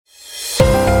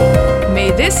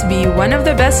May this be one of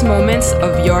the best moments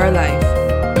of your life.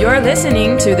 You're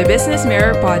listening to the Business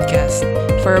Mirror podcast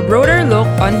for a broader look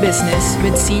on business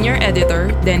with Senior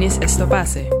Editor Dennis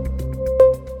Estopace.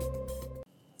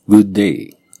 Good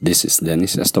day, this is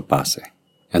Dennis Estopace,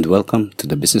 and welcome to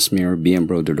the Business Mirror BM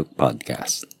Broader Look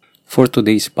podcast. For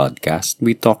today's podcast,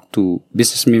 we talk to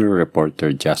Business Mirror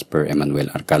reporter Jasper Emmanuel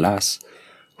Arcalas,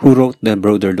 who wrote the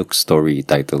Broader Look story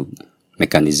titled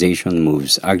Mechanization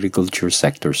Moves Agriculture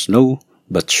Sector Slow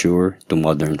but Sure to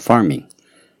Modern Farming,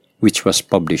 which was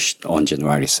published on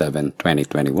January 7,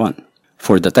 2021.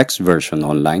 For the text version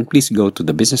online, please go to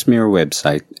the Business Mirror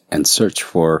website and search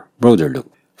for Broader Look.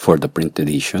 For the print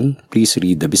edition, please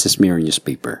read the Business Mirror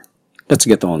newspaper. Let's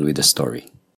get on with the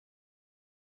story.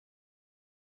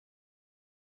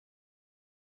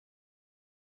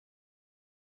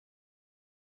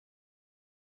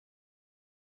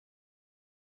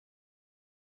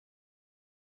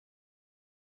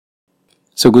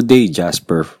 So good day,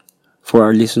 Jasper. For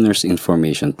our listeners'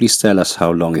 information, please tell us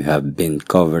how long you have been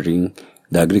covering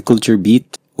the agriculture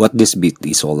beat, what this beat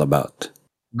is all about.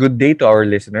 Good day to our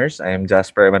listeners. I am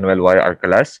Jasper Emmanuel Y.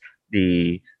 Arcalas,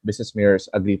 the Business Mirror's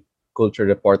agriculture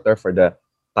reporter for the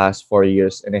past 4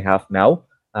 years and a half now.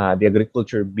 The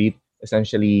agriculture beat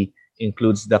essentially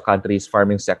includes the country's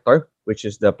farming sector, which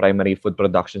is the primary food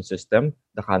production system,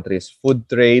 the country's food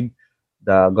trade,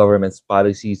 the government's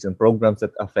policies and programs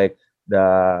that affect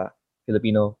the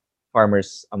Filipino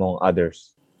farmers, among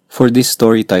others. For this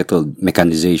story titled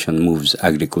Mechanization Moves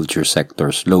Agriculture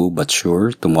Sector Slow but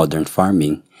Sure to Modern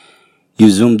Farming, you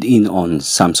zoomed in on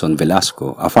Samson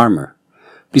Velasco, a farmer.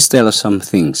 Please tell us some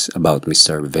things about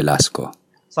Mr. Velasco.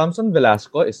 Samson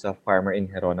Velasco is a farmer in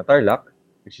Gerona, Tarlac,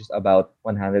 which is about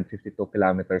 152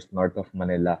 kilometers north of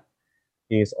Manila.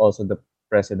 He is also the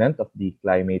president of the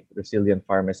Climate Resilient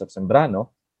Farmers of Sembrano,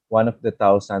 one of the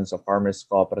thousands of farmers'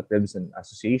 cooperatives and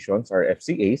associations, or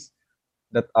FCAs,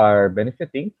 that are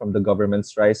benefiting from the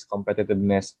government's Rice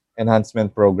Competitiveness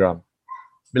Enhancement Program.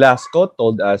 Velasco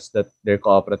told us that their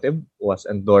cooperative was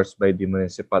endorsed by the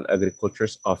Municipal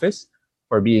Agriculture's Office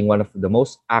for being one of the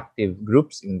most active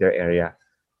groups in their area.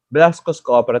 Velasco's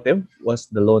cooperative was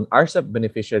the lone RCEP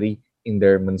beneficiary in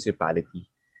their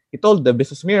municipality. He told the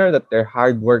Business Mirror that their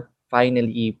hard work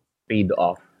finally paid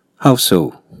off. How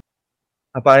so?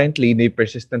 Apparently, they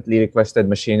persistently requested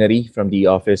machinery from the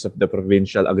Office of the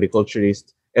Provincial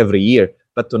Agriculturist every year,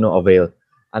 but to no avail,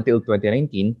 until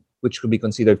 2019, which could be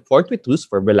considered fortuitous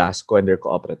for Velasco and their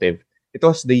cooperative. It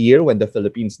was the year when the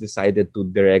Philippines decided to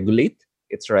deregulate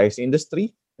its rice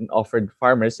industry and offered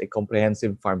farmers a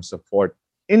comprehensive farm support.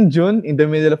 In June, in the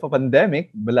middle of a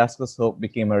pandemic, Velasco's hope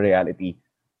became a reality.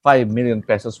 5 million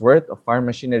pesos worth of farm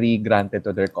machinery granted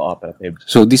to their cooperative.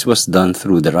 So this was done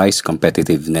through the Rice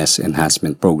Competitiveness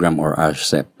Enhancement Program, or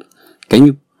RCEP. Can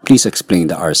you please explain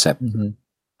the RCEP?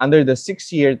 Under the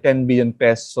 6-year 10 billion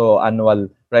peso annual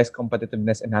Rice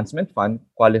Competitiveness Enhancement Fund,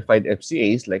 qualified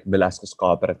FCAs like Velasco's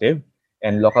cooperative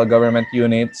and local government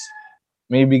units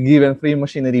may be given free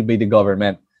machinery by the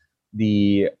government.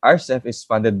 The RCEP is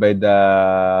funded by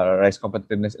the Rice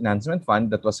Competitiveness Enhancement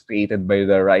Fund that was created by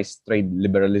the Rice Trade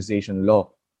Liberalization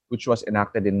Law, which was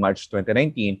enacted in March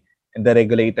 2019 and that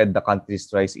regulated the country's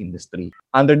rice industry.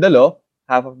 Under the law,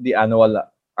 half of the annual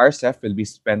RCEP will be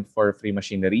spent for free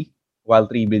machinery, while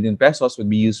 3 billion pesos would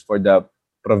be used for the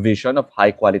provision of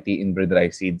high-quality inbred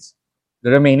rice seeds.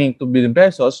 The remaining 2 billion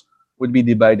pesos would be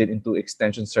divided into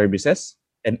extension services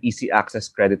and easy access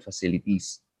credit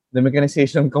facilities. The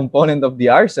mechanization component of the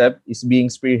RCEP is being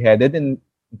spearheaded and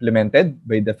implemented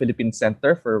by the Philippine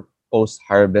Center for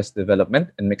Post-Harvest Development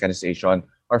and Mechanization,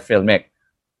 or PhilMech,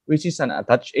 which is an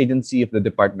attached agency of the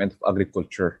Department of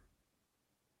Agriculture.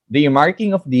 The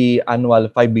earmarking of the annual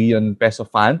 5 billion peso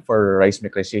fund for rice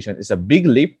mechanization is a big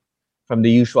leap from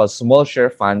the usual small share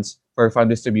funds for farm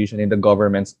distribution in the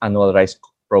government's annual rice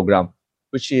program,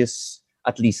 which is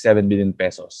at least 7 billion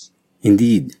pesos.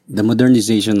 Indeed, the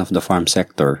modernization of the farm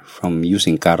sector, from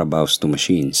using carabaos to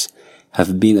machines,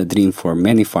 have been a dream for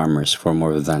many farmers for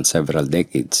more than several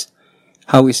decades.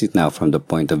 How is it now from the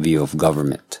point of view of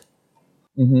government?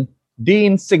 The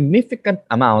insignificant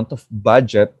amount of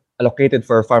budget allocated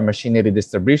for farm machinery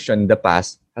distribution in the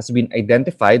past has been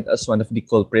identified as one of the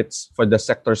culprits for the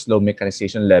sector's low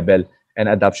mechanization level and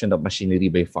adoption of machinery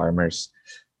by farmers.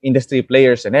 Industry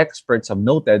players and experts have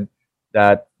noted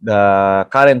that the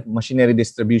current machinery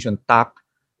distribution tack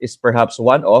is perhaps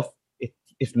one of,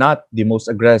 if not the most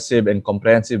aggressive and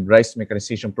comprehensive rice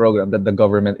mechanization program that the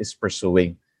government is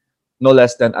pursuing. No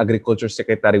less than Agriculture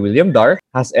Secretary William Dar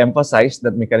has emphasized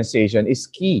that mechanization is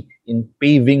key in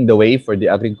paving the way for the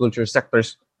agriculture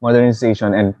sector's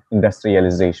modernization and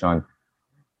industrialization.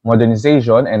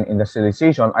 Modernization and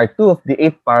industrialization are two of the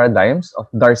eight paradigms of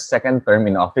Dar's second term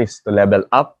in office to level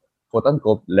up, quote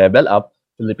unquote, level up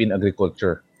Philippine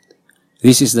agriculture.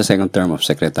 This is the second term of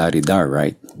Secretary Dar,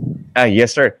 right?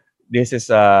 Yes, sir. This is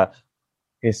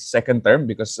his second term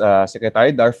because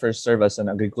Secretary Dar first served as an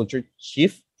agriculture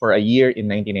chief for a year in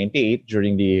 1998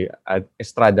 during the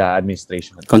Estrada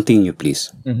administration. Continue,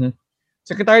 please.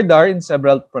 Secretary Dar, in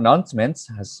several pronouncements,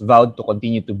 has vowed to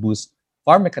continue to boost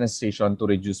farm mechanization to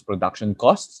reduce production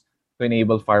costs, to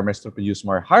enable farmers to produce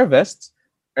more harvests,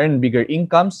 earn bigger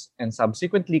incomes, and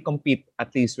subsequently compete at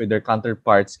least with their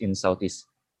counterparts in Southeast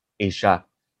Asia.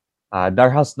 Dar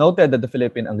has noted that the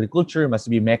Philippine agriculture must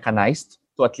be mechanized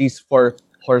to at least 4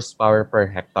 horsepower per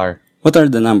hectare. What are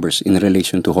the numbers in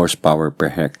relation to horsepower per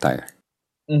hectare?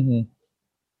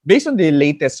 Based on the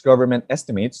latest government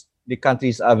estimates, the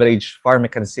country's average farm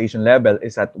mechanization level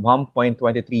is at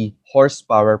 1.23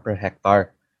 horsepower per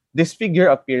hectare. This figure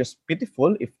appears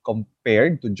pitiful if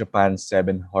compared to Japan's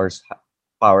 7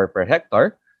 horsepower per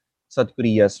hectare, South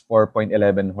Korea's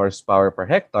 4.11 horsepower per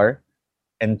hectare,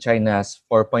 and China's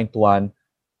 4.1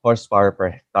 horsepower per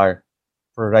hectare.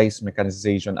 For rice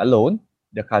mechanization alone,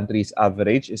 the country's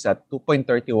average is at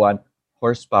 2.31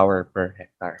 horsepower per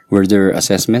hectare. Were there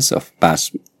assessments of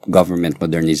past government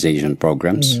modernization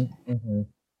programs?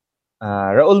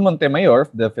 Raul Montemayor of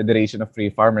the Federation of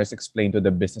Free Farmers explained to the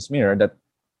Business Mirror that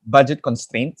budget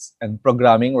constraints and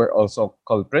programming were also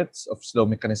culprits of slow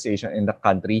mechanization in the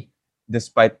country,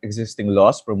 despite existing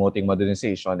laws promoting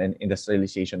modernization and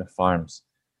industrialization of farms.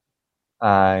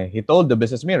 He told the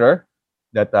Business Mirror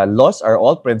that laws are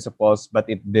all principles, but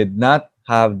it did not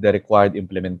have the required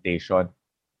implementation.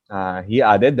 He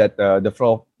added that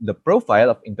the profile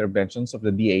of interventions of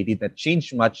the DA did not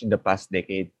change much in the past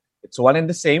decade. It's one and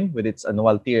the same with its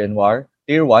annual Tier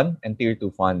 1 and Tier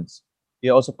 2 funds. He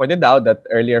also pointed out that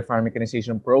earlier farm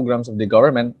mechanization programs of the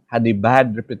government had a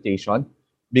bad reputation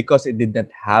because it did not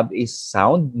have a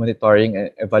sound monitoring and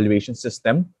evaluation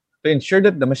system to ensure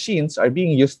that the machines are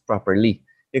being used properly.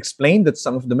 He explained that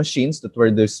some of the machines that were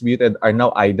distributed are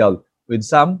now idle, with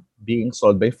some being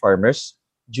sold by farmers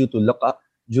due to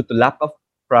lack of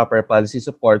proper policy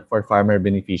support for farmer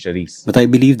beneficiaries. But I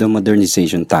believe the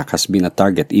modernization tax has been a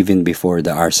target even before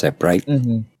the RCEP, right?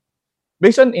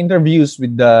 Based on interviews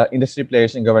with the industry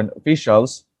players and government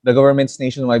officials, the government's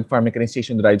nationwide farm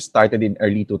mechanization drive started in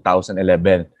early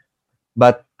 2011.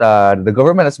 But the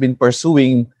government has been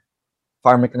pursuing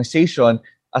farm mechanization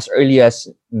as early as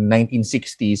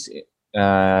 1960s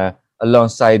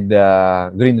alongside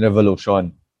the Green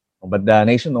Revolution. But the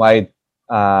nationwide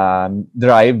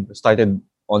drive started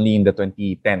only in the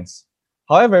 2010s.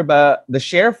 However, the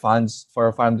share funds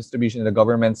for farm distribution in the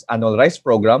government's annual rice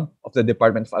program of the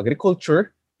Department of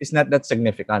Agriculture is not that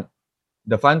significant.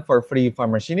 The fund for free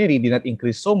farm machinery did not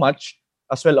increase so much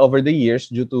as well over the years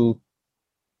due to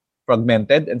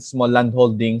fragmented and small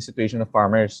landholding situation of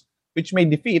farmers, which may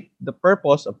defeat the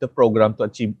purpose of the program to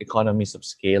achieve economies of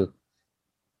scale.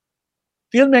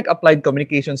 PhilMech Applied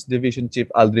Communications Division Chief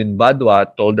Aldrin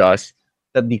Badwa told us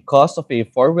that the cost of a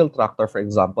four-wheel tractor, for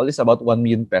example, is about 1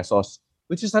 million pesos,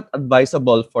 which is not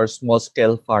advisable for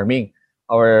small-scale farming.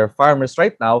 Our farmers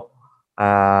right now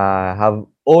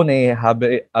own a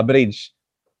average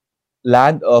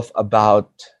land of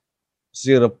about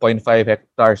 0.5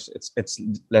 hectares. It's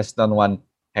less than 1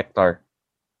 hectare.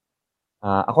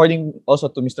 According also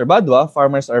to Mr. Badwa,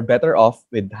 farmers are better off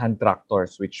with hand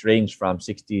tractors, which range from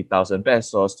 60,000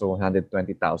 pesos to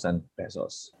 120,000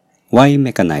 pesos. Why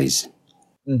mechanize?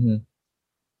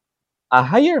 A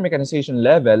higher mechanization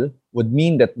level would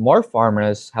mean that more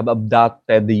farmers have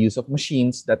adopted the use of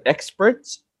machines that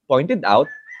experts pointed out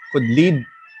could lead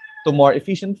to more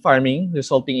efficient farming,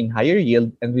 resulting in higher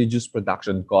yield and reduced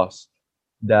production costs.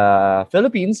 The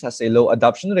Philippines has a low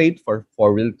adoption rate for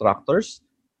four-wheel tractors,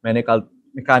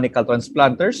 mechanical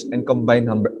transplanters, and combined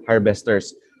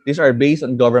harvesters. These are based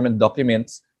on government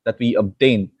documents that we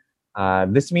obtained.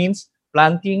 This means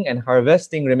planting and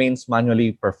harvesting remains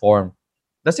manually performed.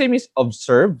 The same is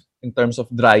observed in terms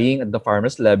of drying at the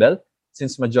farmer's level,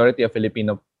 since majority of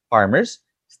Filipino farmers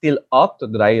still opt to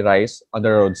dry rice on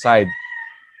the roadside,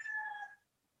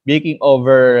 baking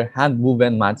over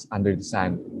hand-woven mats under the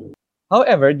sun.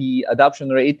 However, the adoption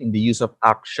rate in the use of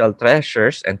axial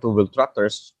threshers and two-wheel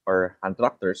tractors or hand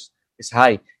tractors is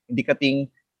high, indicating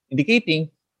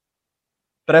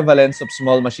prevalence of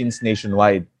small machines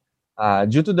nationwide.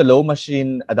 Due to the low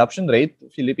machine adoption rate,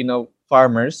 Filipino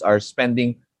farmers are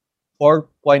spending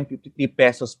 4.53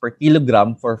 pesos per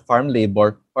kilogram for farm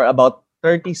labor, or about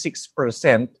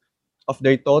 36% of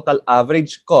their total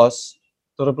average cost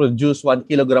to reproduce 1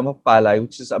 kilogram of palay,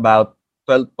 which is about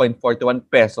 12.41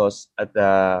 pesos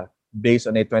based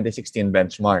on a 2016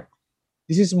 benchmark.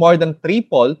 This is more than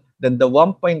triple than the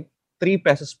 1.3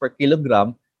 pesos per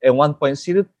kilogram and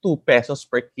 1.02 pesos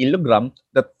per kilogram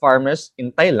that farmers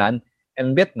in Thailand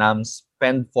and Vietnam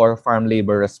spend for farm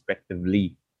labor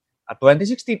respectively. A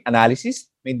 2016 analysis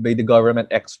made by the government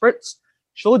experts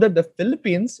showed that the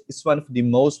Philippines is one of the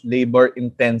most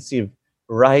labor-intensive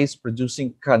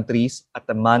rice-producing countries at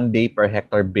a man-day per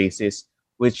hectare basis,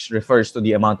 which refers to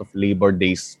the amount of labor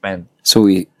days spent. So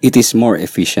it is more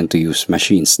efficient to use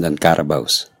machines than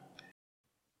carabaos.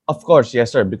 Of course,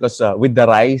 yes, sir, because with the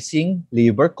rising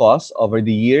labor costs over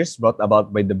the years brought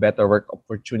about by the better work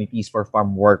opportunities for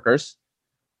farm workers,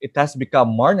 it has become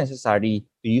more necessary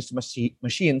to use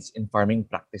machines in farming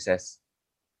practices.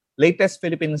 Latest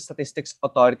Philippine Statistics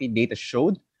Authority data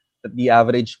showed that the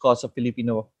average cost of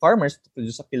Filipino farmers to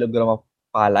produce a kilogram of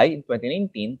palay in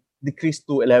 2019 decreased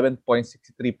to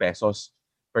 11.63 pesos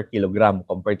per kilogram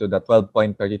compared to the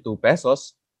 12.32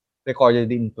 pesos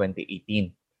recorded in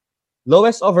 2018.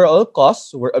 Lowest overall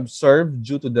costs were observed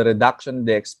due to the reduction in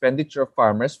the expenditure of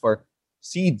farmers for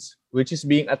seeds, which is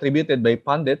being attributed by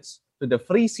pundits to the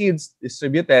free seeds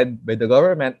distributed by the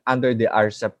government under the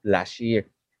RCEP last year.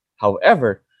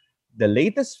 However, the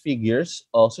latest figures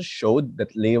also showed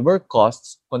that labor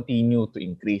costs continue to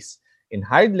increase. In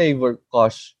hired labor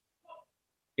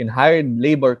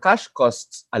cash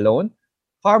costs alone,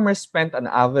 farmers spent an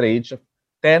average of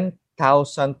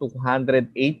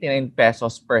 10,289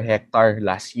 pesos per hectare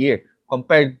last year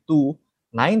compared to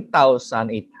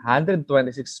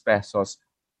 9,826 pesos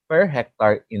per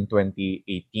hectare in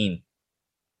 2018.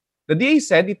 The DA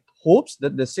said it hopes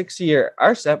that the 6-year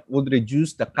RCEP would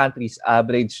reduce the country's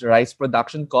average rice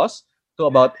production cost to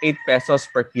about 8 pesos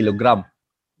per kilogram,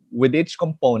 with each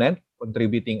component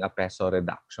contributing a peso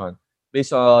reduction.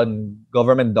 Based on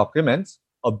government documents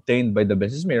obtained by the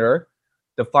Business Mirror,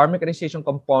 the farm mechanization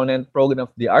component program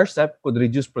of the RCEP could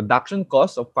reduce production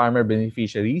costs of farmer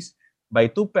beneficiaries by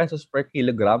 2 pesos per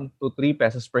kilogram to 3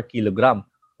 pesos per kilogram,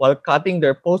 while cutting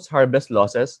their post-harvest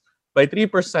losses by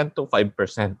 3% to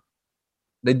 5%.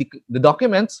 The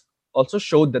documents also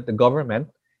showed that the government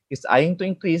is eyeing to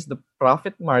increase the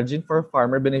profit margin for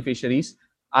farmer beneficiaries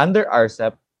under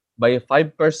RCEP by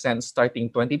 5%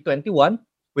 starting 2021,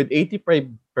 with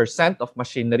 80% of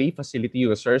machinery facility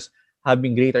users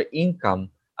having greater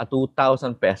income at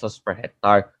 2,000 pesos per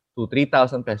hectare to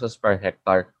 3,000 pesos per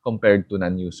hectare compared to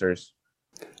non-users.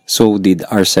 So did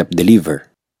RCEP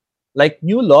deliver? Like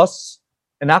new laws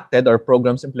enacted or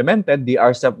programs implemented, the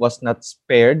RCEP was not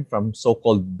spared from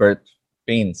so-called birth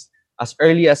pains. As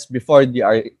early as before the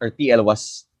RTL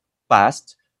was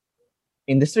passed,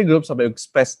 industry groups have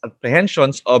expressed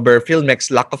apprehensions over PhilMec's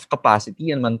lack of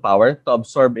capacity and manpower to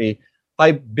absorb a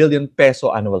 5 billion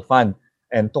peso annual fund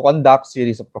and to conduct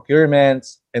series of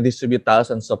procurements and distribute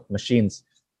thousands of machines.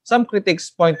 Some critics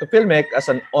point to PhilMec as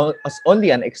only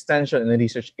an extension and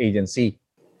research agency.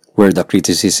 Were the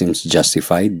criticisms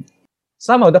justified?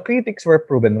 Some of the critics were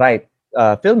proven right.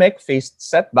 PhilMec faced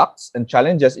setbacks and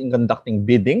challenges in conducting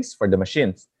biddings for the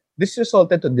machines. This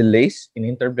resulted to delays in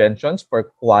interventions for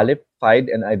qualified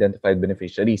and identified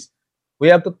beneficiaries. We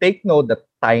have to take note that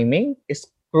timing is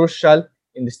crucial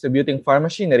in distributing farm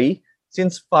machinery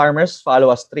since farmers follow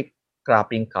a strict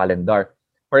cropping calendar.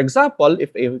 For example,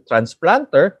 if a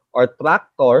transplanter or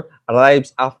tractor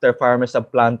arrives after farmers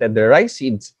have planted their rice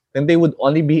seeds, then they would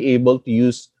only be able to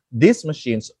use these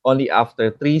machines only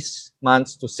after 3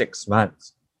 months to 6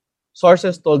 months.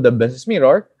 Sources told the Business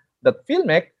Mirror that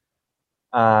PhilMec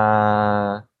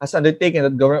has undertaken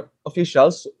that government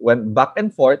officials went back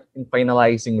and forth in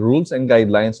finalizing rules and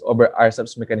guidelines over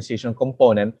RCEP's mechanization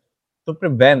component to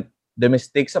prevent the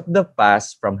mistakes of the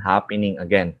past from happening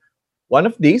again. One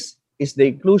of these is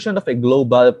the inclusion of a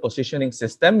global positioning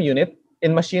system unit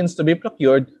in machines to be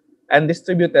procured and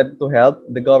distributed to help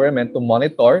the government to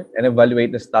monitor and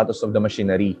evaluate the status of the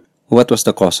machinery. What was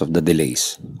the cause of the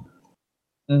delays?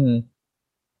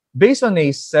 Based on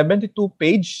a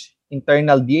 72-page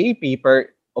internal DA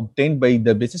paper obtained by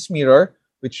the Business Mirror,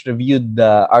 which reviewed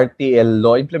the RTL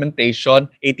law implementation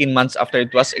 18 months after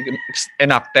it was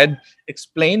enacted,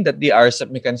 explained that the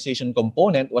RCEP mechanization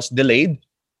component was delayed,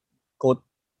 quote,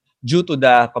 due to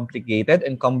the complicated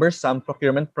and cumbersome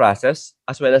procurement process,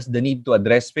 as well as the need to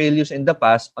address failures in the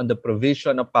past on the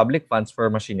provision of public funds for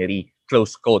machinery,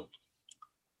 close quote.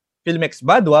 PhilMec's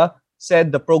Badwa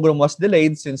said the program was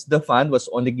delayed since the fund was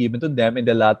only given to them in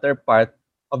the latter part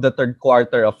of the third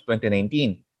quarter of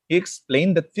 2019. He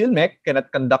explained that PhilMec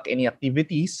cannot conduct any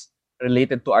activities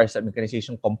related to RCEP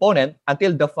mechanization component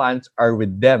until the funds are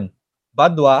with them.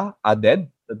 Badwa added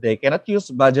that they cannot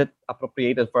use budget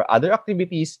appropriated for other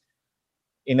activities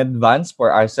in advance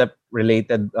for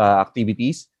RCEP-related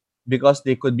activities because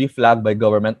they could be flagged by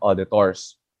government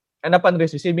auditors. And upon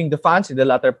receiving the funds in the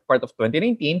latter part of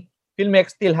 2019, PhilMec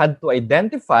still had to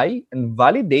identify and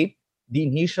validate the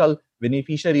initial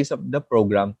beneficiaries of the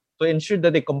program to ensure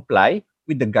that they comply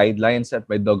with the guidelines set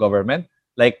by the government,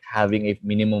 like having a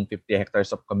minimum 50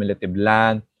 hectares of cumulative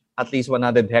land, at least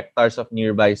 100 hectares of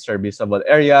nearby serviceable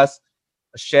areas,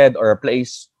 a shed or a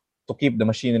place to keep the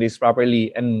machineries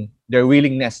properly, and their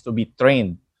willingness to be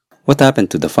trained. What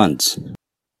happened to the funds?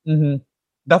 The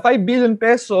 5 billion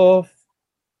peso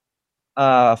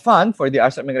fund for the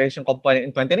RCEP migration component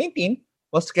in 2019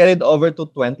 was carried over to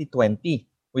 2020,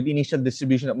 with initial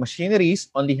distribution of machineries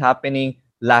only happening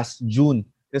last June,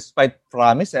 despite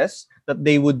promises that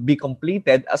they would be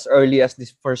completed as early as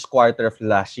this first quarter of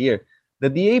last year. The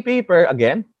DA paper,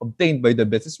 again, obtained by the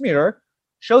Business Mirror,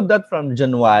 showed that from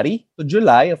January to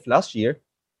July of last year,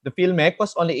 the PhilMec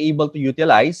was only able to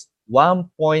utilize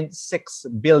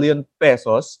 1.6 billion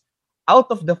pesos out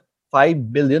of the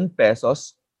 5 billion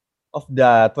pesos of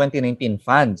the 2019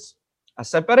 funds. A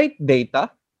separate data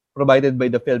provided by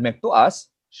the PhilMec to us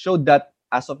showed that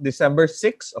as of December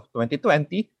 6 of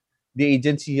 2020, the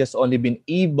agency has only been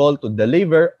able to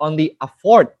deliver only a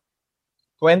fourth,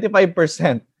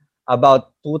 25%,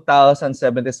 about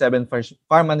 2,077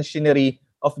 farm machinery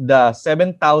of the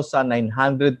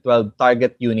 7,912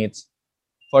 target units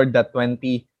for the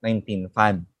 2019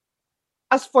 fund.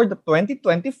 As for the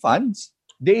 2020 funds,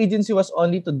 the agency was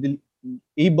only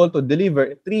able to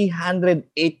deliver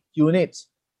 308 units,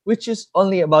 which is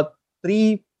only about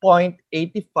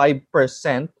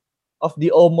 3.85% of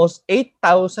the almost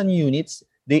 8,000 units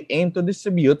they aim to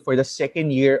distribute for the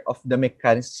second year of the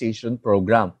mechanization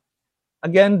program.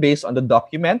 Again, based on the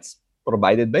documents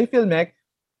provided by PhilMec,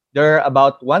 there are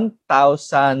about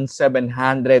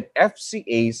 1,700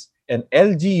 FCAs and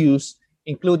LGUs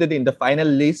included in the final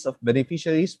list of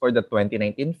beneficiaries for the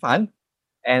 2019 fund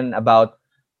and about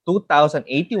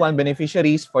 2,081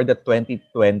 beneficiaries for the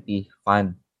 2020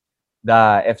 fund.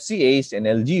 The FCAs and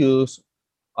LGUs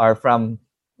are from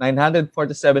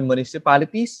 947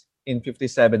 municipalities in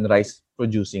 57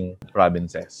 rice-producing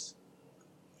provinces.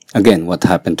 Again, what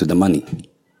happened to the money?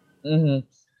 In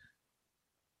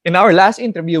our last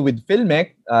interview with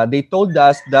PhilMec, they told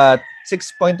us that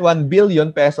 6.1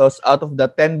 billion pesos out of the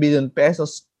 10 billion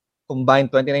pesos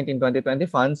combined 2019-2020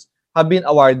 funds have been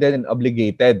awarded and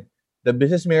obligated. The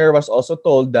Business Mirror was also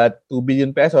told that 2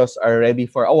 billion pesos are ready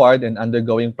for award and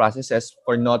undergoing processes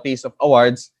for notice of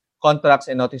awards, contracts,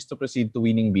 and notice to proceed to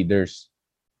winning bidders.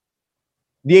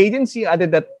 The agency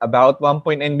added that about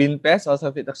 1.9 billion pesos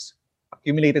of its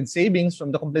accumulated savings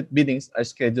from the complete biddings are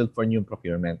scheduled for new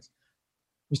procurements.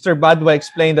 Mr. Badwa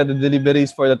explained that the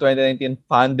deliveries for the 2019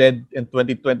 funded and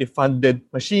 2020 funded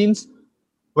machines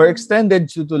were extended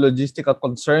due to logistical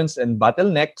concerns and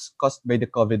bottlenecks caused by the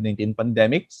COVID-19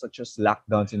 pandemic, such as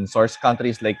lockdowns in source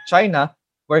countries like China,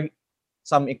 where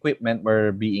some equipment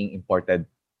were being imported.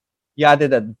 He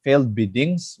added that failed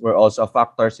biddings were also a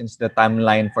factor since the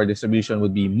timeline for distribution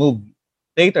would be moved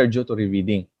later due to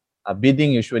rebidding. A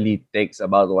bidding usually takes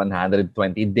about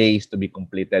 120 days to be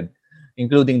completed,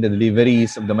 including the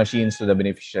deliveries of the machines to the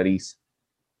beneficiaries.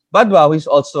 Badwa, who is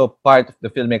also part of the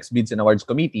PhilMec's Bids and Awards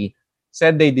Committee,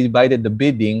 said they divided the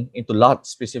bidding into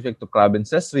lots specific to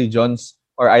provinces, regions,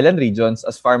 or island regions,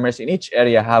 as farmers in each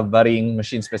area have varying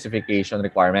machine specification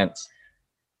requirements.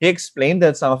 He explained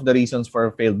that some of the reasons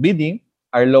for failed bidding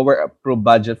are lower approved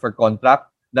budget for contract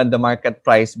than the market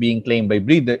price being claimed by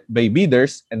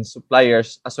bidders and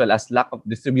suppliers, as well as lack of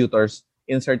distributors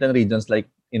in certain regions like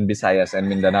in Visayas and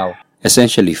Mindanao.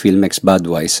 Essentially, PhilMec's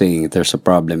Badwa is saying there's a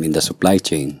problem in the supply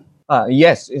chain.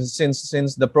 Yes,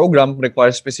 since the program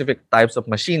requires specific types of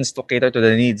machines to cater to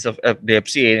the needs of the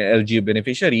FCA and LGU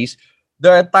beneficiaries,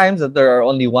 there are times that there are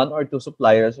only one or two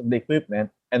suppliers of the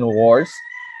equipment, and worse,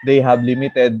 they have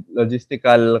limited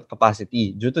logistical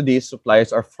capacity. Due to this,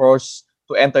 suppliers are forced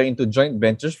to enter into joint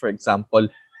ventures, for example,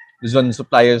 Luzon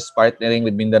suppliers partnering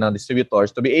with Mindanao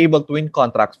distributors to be able to win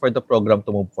contracts for the program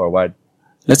to move forward.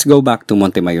 Let's go back to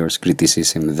Montemayor's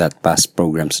criticism that past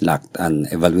programs lacked an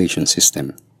evaluation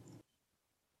system.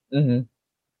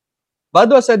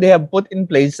 Badwa said they have put in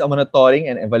place a monitoring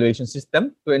and evaluation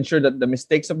system to ensure that the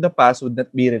mistakes of the past would not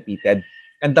be repeated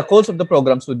and the goals of the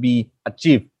programs would be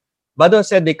achieved. Badwa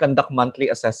said they conduct monthly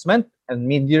assessment and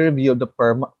mid-year review of the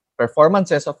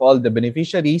performances of all the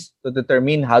beneficiaries to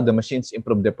determine how the machines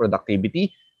improve their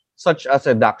productivity, such as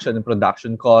reduction in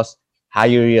production costs,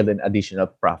 higher yield, and additional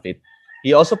profit.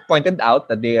 He also pointed out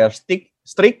that they are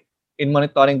strict in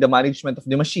monitoring the management of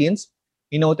the machines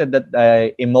He noted that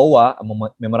a MOA,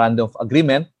 Memorandum of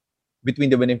Agreement,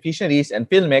 between the beneficiaries and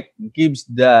PhilMec gives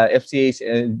the FCAs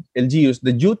and LGUs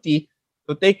the duty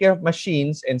to take care of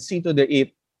machines and see to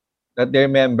it that their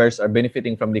members are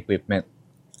benefiting from the equipment.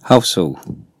 How so?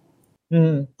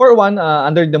 For one,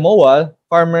 under the MOA,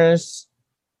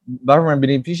 farmer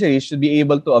beneficiaries should be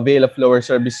able to avail of lower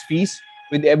service fees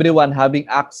with everyone having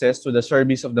access to the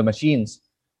service of the machines.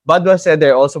 Badwa said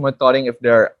they're also monitoring if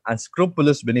there are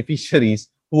unscrupulous beneficiaries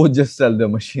who would just sell the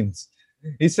machines.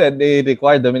 He said they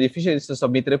require the beneficiaries to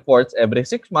submit reports every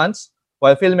 6 months,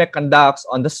 while PhilMec conducts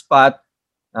on the spot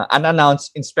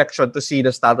unannounced inspection to see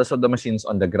the status of the machines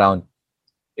on the ground.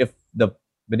 If the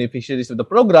beneficiaries of the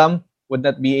program would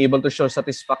not be able to show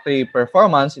satisfactory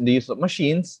performance in the use of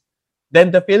machines,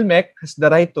 then the PhilMec has the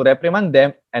right to reprimand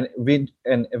them and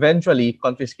eventually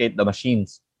confiscate the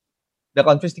machines. The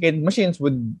confiscated machines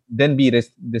would then be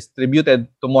distributed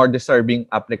to more deserving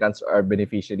applicants or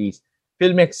beneficiaries.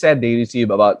 PhilMec said they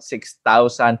receive about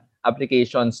 6,000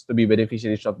 applications to be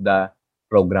beneficiaries of the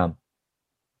program.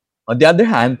 On the other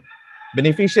hand,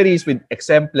 beneficiaries with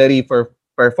exemplary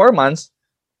performance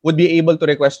would be able to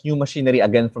request new machinery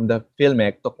again from the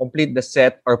PhilMec to complete the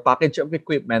set or package of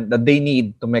equipment that they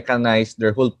need to mechanize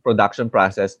their whole production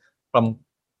process from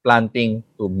planting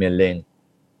to milling.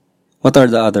 What are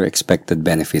the other expected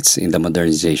benefits in the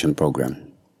modernization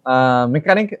program?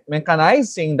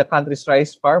 Mechanizing the country's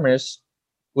rice farmers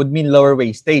would mean lower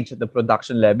wastage at the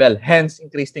production level, hence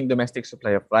increasing domestic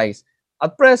supply of rice.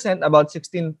 At present, about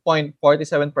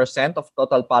 16.47% of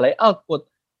total palay output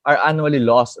are annually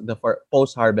lost at the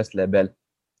post-harvest level.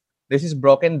 This is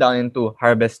broken down into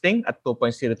harvesting at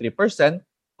 2.03%,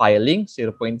 piling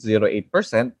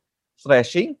 0.08%,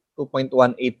 threshing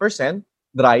 2.18%,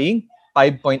 drying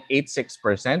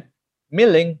 5.86%,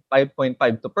 milling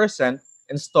 5.52%,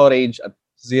 and storage at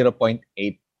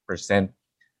 0.8%.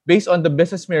 Based on the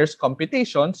Business Mirror's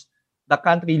computations, the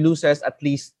country loses at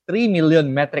least 3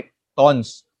 million metric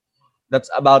tons.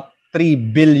 That's about 3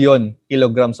 billion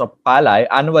kilograms of palay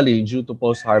annually due to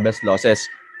post-harvest losses,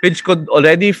 which could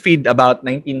already feed about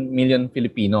 19 million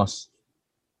Filipinos.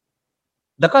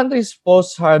 The country's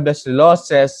post-harvest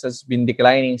losses has been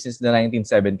declining since the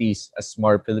 1970s as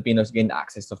more Filipinos gained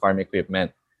access to farm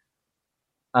equipment.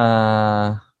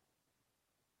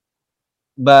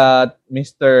 But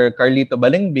Mr. Carlito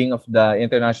Balingbing of the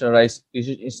International Rice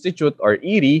Institute, or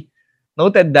IRI,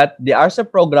 noted that the ARSA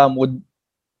program would,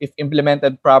 if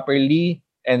implemented properly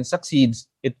and succeeds,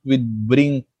 it would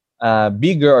bring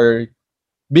bigger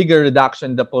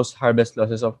reduction in the post-harvest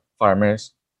losses of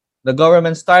farmers. The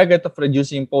government's target of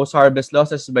reducing post-harvest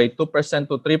losses by 2%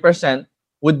 to 3%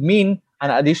 would mean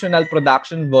an additional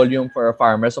production volume for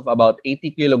farmers of about 80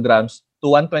 kilograms to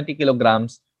 120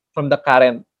 kilograms from the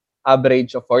current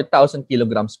average of 4,000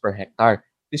 kilograms per hectare.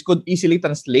 This could easily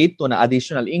translate to an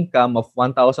additional income of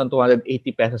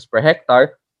 1,280 pesos per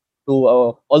hectare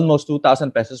to almost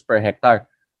 2,000 pesos per hectare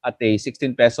at a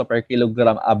 16 peso per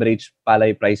kilogram average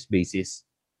palay price basis.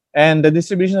 And the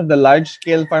distribution of the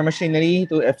large-scale farm machinery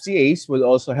to FCAs will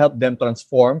also help them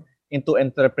transform into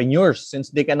entrepreneurs since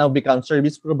they can now become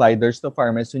service providers to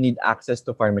farmers who need access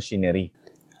to farm machinery.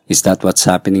 Is that what's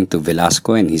happening to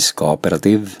Velasco and his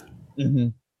cooperative?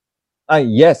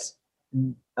 Yes.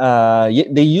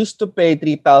 They used to pay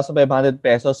 3,500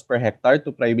 pesos per hectare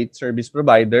to private service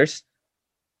providers,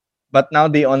 but now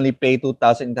they only pay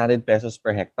 2,800 pesos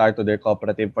per hectare to their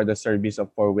cooperative for the service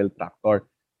of four-wheel tractor.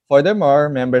 Furthermore,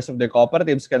 members of their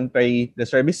cooperatives can pay the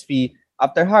service fee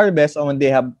after harvest or when they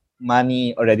have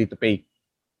money already to pay.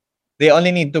 They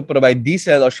only need to provide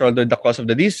diesel or shoulder the cost of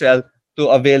the diesel to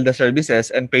avail the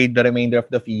services and pay the remainder of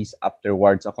the fees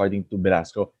afterwards, according to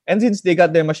Velasco. And since they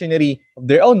got their machinery of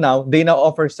their own now, they now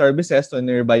offer services to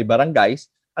nearby barangays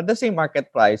at the same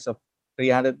market price of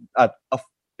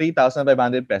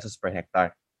 3,500 pesos per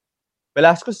hectare.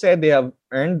 Velasco said they have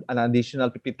earned an additional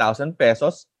 50,000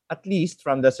 pesos at least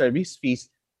from the service fees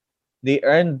they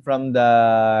earned from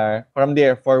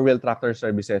their four-wheel tractor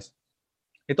services.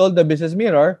 He told the Business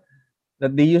Mirror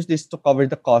that they use this to cover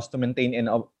the cost to maintain and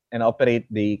operate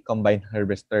the combine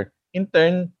harvester. In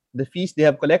turn, the fees they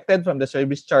have collected from the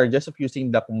service charges of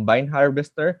using the combine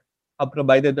harvester have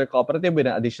provided their cooperative with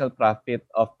an additional profit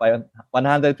of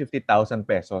 150,000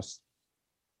 pesos.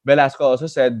 Velasco also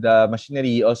said the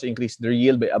machinery also increased their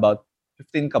yield by about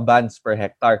 15 kabans per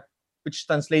hectare, which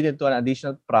translated to an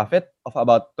additional profit of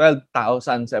about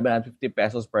 12,750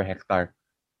 pesos per hectare.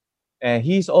 And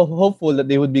he's hopeful that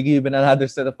they would be given another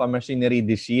set of machinery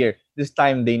this year. This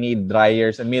time, they need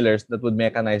dryers and millers that would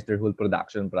mechanize their whole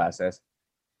production process.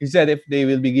 He said if they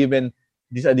will be given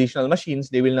these additional machines,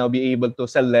 they will now be able to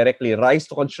sell directly rice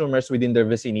to consumers within their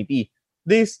vicinity.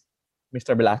 This,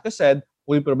 Mr. Velasquez said,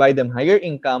 will provide them higher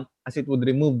income as it would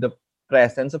remove the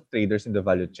presence of traders in the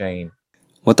value chain.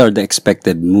 What are the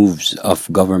expected moves of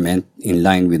government in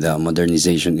line with the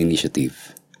modernization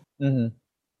initiative? Well,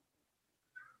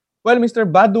 Mr.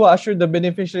 Badua assured the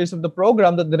beneficiaries of the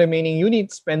program that the remaining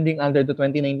units spending under the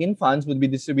 2019 funds would be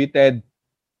distributed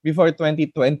before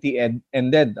 2020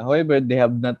 ended. However, they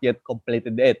have not yet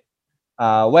completed it.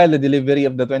 While the delivery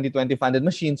of the 2020 funded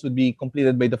machines would be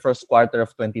completed by the first quarter of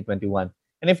 2021.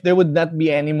 And if there would not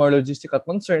be any more logistical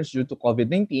concerns due to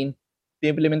COVID-19, the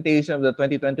implementation of the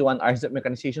 2021 RCEP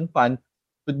Mechanization Fund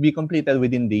would be completed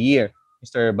within the year,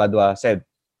 Mr. Badua said.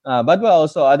 Badua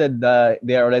also added that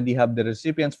they already have the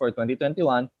recipients for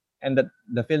 2021 and that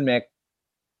the PhilMec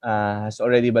has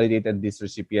already validated these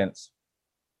recipients.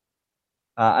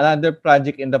 Another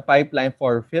project in the pipeline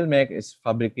for PhilMec is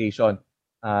fabrication.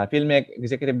 PhilMec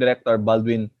Executive Director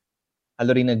Baldwin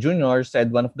Alorina Jr.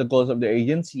 said one of the goals of the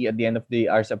agency at the end of the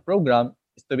RCEP program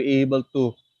is to be able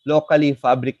to locally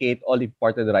fabricate all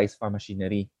imported rice farm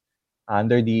machinery.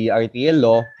 Under the RTL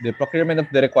law, the procurement of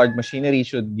the required machinery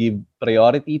should give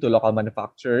priority to local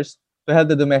manufacturers to help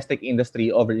the domestic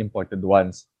industry over imported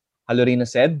ones. Alorina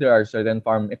said there are certain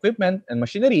farm equipment and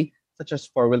machinery, such as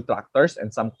four-wheel tractors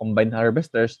and some combined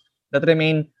harvesters, that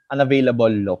remain unavailable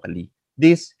locally.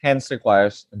 This hence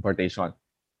requires importation.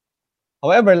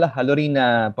 However,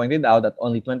 Alorina pointed out that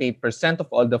only 28% of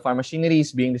all the farm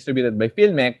machineries being distributed by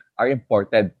PhilMec are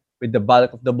imported, with the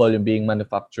bulk of the volume being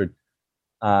manufactured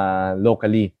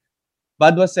locally.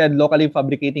 Badua said locally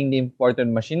fabricating the imported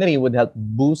machinery would help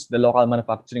boost the local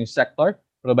manufacturing sector,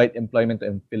 provide employment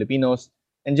to Filipinos,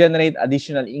 and generate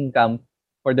additional income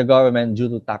for the government due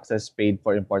to taxes paid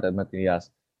for imported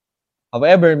materials.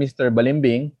 However, Mr.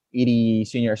 Balimbing, ED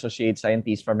Senior Associate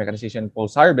Scientist for Mechanization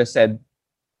Post-Harvest, said,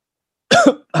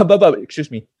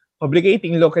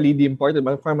 fabricating locally the imported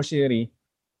farm machinery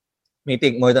may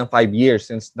take more than 5 years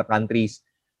since the countries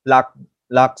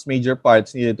lacks major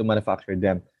parts needed to manufacture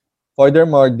them.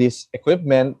 Furthermore, this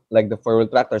equipment, like the four-wheel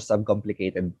tractors, have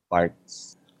complicated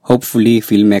parts. Hopefully,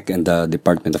 PhilMec and the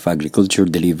Department of Agriculture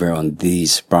deliver on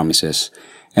these promises.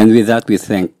 And with that, we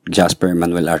thank Jasper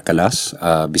Emmanuel Arcalas,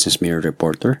 Business Mirror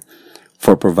reporter,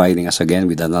 for providing us again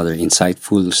with another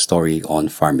insightful story on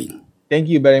farming. Thank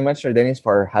you very much, Sir Dennis,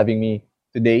 for having me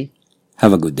today.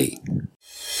 Have a good day.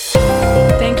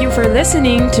 Thank you for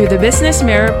listening to the Business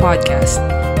Mirror podcast.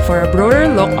 For a broader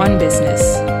look on business,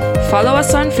 follow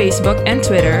us on Facebook and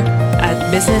Twitter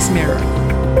at Business Mirror.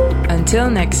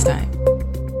 Until next time.